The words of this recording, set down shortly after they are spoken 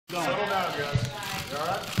Settle down, guys. You all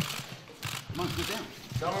right? Come on, get down.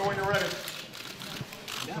 Tell me when you're ready.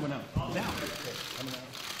 Down. Down.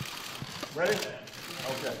 Ready?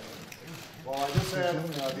 Okay. Well, I just had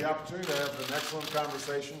the opportunity to have an excellent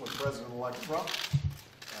conversation with President-elect Trump.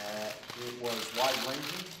 It was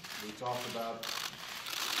wide-ranging. We talked about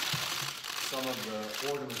some of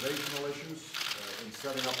the organizational issues in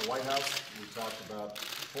setting up a White House. We talked about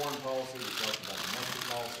foreign policy. We talked about domestic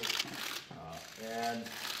policy. And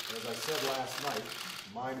as I said last night,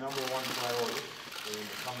 my number one priority in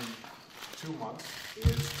the coming 2 months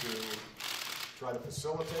is to try to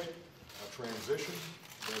facilitate a transition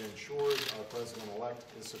that ensures our President-elect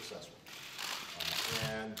is successful.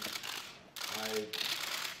 And I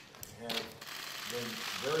have been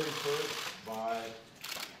very encouraged by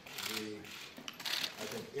the, I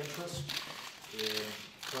think, interest in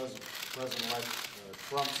President-elect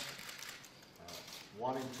Trump's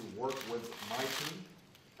wanting to work with my team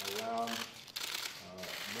around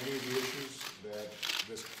many of the issues that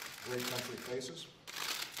this great country faces.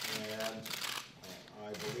 And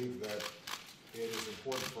I believe that it is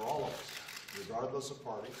important for all of us, regardless of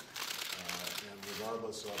party and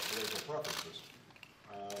regardless of political preferences,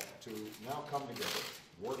 to now come together,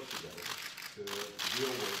 work together to deal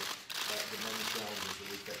with the many challenges that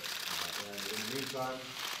we face. And in the meantime,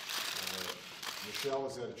 Michelle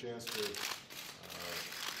has had a chance to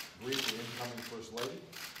greet the incoming First Lady,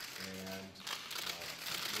 and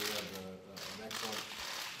we had an excellent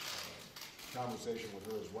conversation with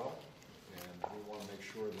her as well, and we want to make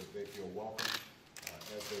sure that they feel welcome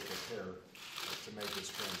as they prepare to make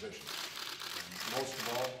this transition. And most of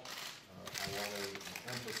all, I want to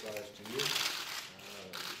emphasize to you,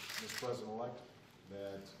 Ms. President-elect,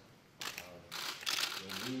 that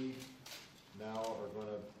we now are going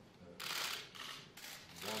to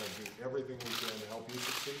want to do everything we can to help you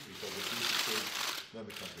succeed, because if you succeed, then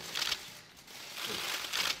the country succeeds.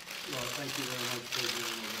 Well, thank you very much,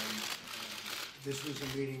 President. This was a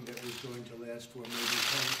meeting that was going to last for maybe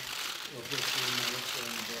 10 or 15 minutes,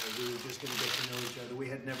 and we were just going to get to know each other. We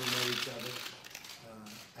had never met each other.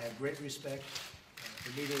 I have great respect.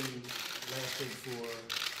 The meeting lasted for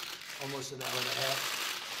almost an hour and a half,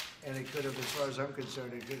 and it could have, as far as I'm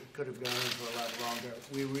concerned, it could have gone on for a lot longer.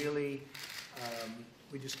 We really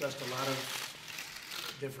we discussed a lot of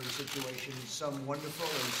different situations, some wonderful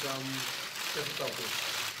and some difficulties.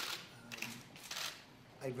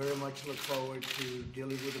 I very much look forward to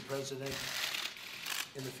dealing with the President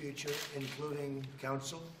in the future, including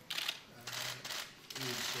counsel.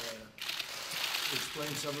 He's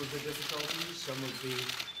explained some of the difficulties, some of the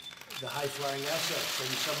high-flying assets,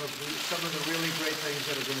 and some of the really great things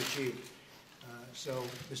that have been achieved. So,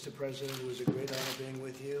 Mr. President, it was a great honor being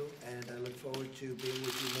with you, and I look forward to being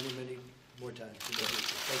with you many, many more times in the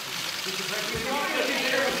future. Thank you. Thank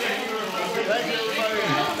you, everybody.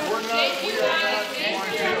 We're not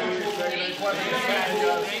going to take any questions. Thank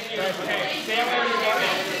you, guys. Thank you.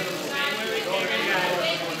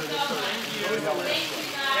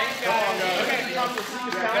 Come on,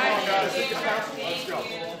 guys. Let's go.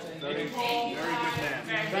 Very good man.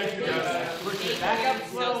 Thank you, guys. Appreciate it.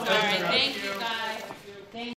 So sorry. Thank you, guys.